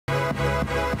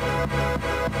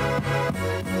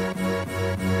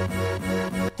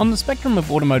On the spectrum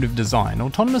of automotive design,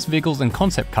 autonomous vehicles and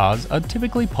concept cars are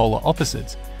typically polar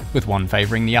opposites, with one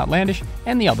favouring the outlandish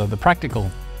and the other the practical.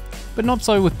 But not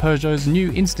so with Peugeot's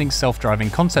new Instinct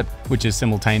self-driving concept, which is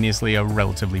simultaneously a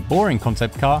relatively boring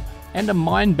concept car and a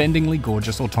mind-bendingly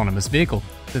gorgeous autonomous vehicle.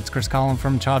 It's Chris Carlin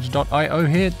from Charge.io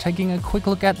here, taking a quick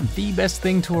look at the best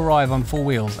thing to arrive on four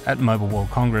wheels at Mobile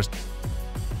World Congress.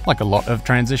 Like a lot of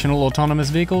transitional autonomous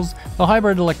vehicles, the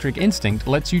hybrid electric Instinct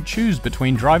lets you choose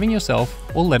between driving yourself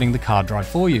or letting the car drive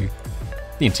for you.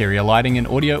 The interior lighting and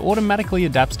audio automatically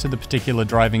adapts to the particular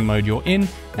driving mode you're in,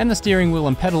 and the steering wheel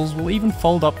and pedals will even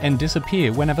fold up and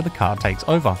disappear whenever the car takes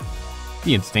over.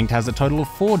 The Instinct has a total of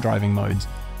 4 driving modes,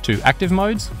 2 active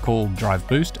modes, called Drive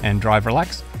Boost and Drive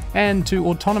Relax, and 2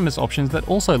 autonomous options that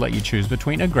also let you choose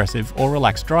between aggressive or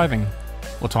relaxed driving.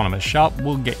 Autonomous Sharp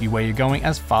will get you where you're going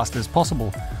as fast as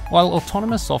possible, while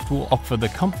Autonomous Soft will opt for the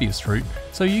comfiest route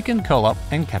so you can curl up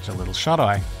and catch a little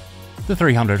shut-eye. The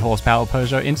 300 horsepower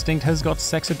Peugeot Instinct has got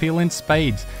sex appeal in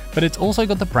spades, but it's also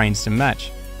got the brains to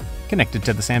match. Connected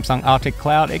to the Samsung Arctic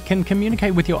Cloud, it can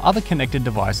communicate with your other connected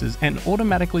devices and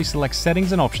automatically select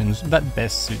settings and options that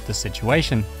best suit the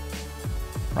situation.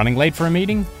 Running late for a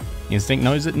meeting? Instinct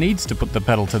knows it needs to put the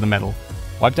pedal to the metal.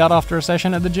 Wiped out after a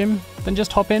session at the gym? Then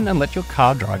just hop in and let your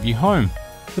car drive you home.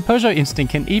 The Peugeot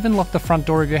Instinct can even lock the front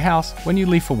door of your house when you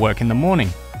leave for work in the morning.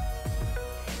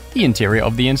 The interior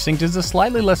of the Instinct is a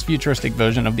slightly less futuristic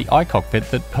version of the iCockpit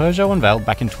that Peugeot unveiled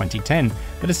back in 2010,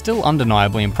 but is still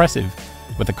undeniably impressive,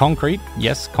 with a concrete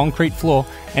floor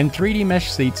and 3D mesh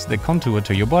seats that contour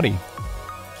to your body.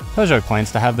 Peugeot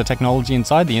plans to have the technology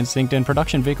inside the Instinct in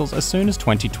production vehicles as soon as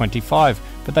 2025,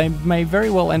 but they may very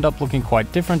well end up looking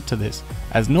quite different to this,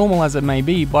 as normal as it may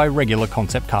be by regular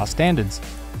concept car standards.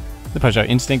 The Peugeot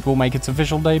Instinct will make its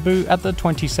official debut at the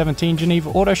 2017 Geneva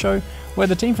Auto Show, where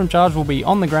the team from Charge will be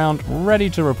on the ground, ready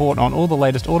to report on all the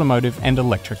latest automotive and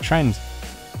electric trends.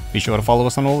 Be sure to follow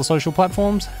us on all the social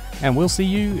platforms, and we'll see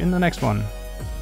you in the next one.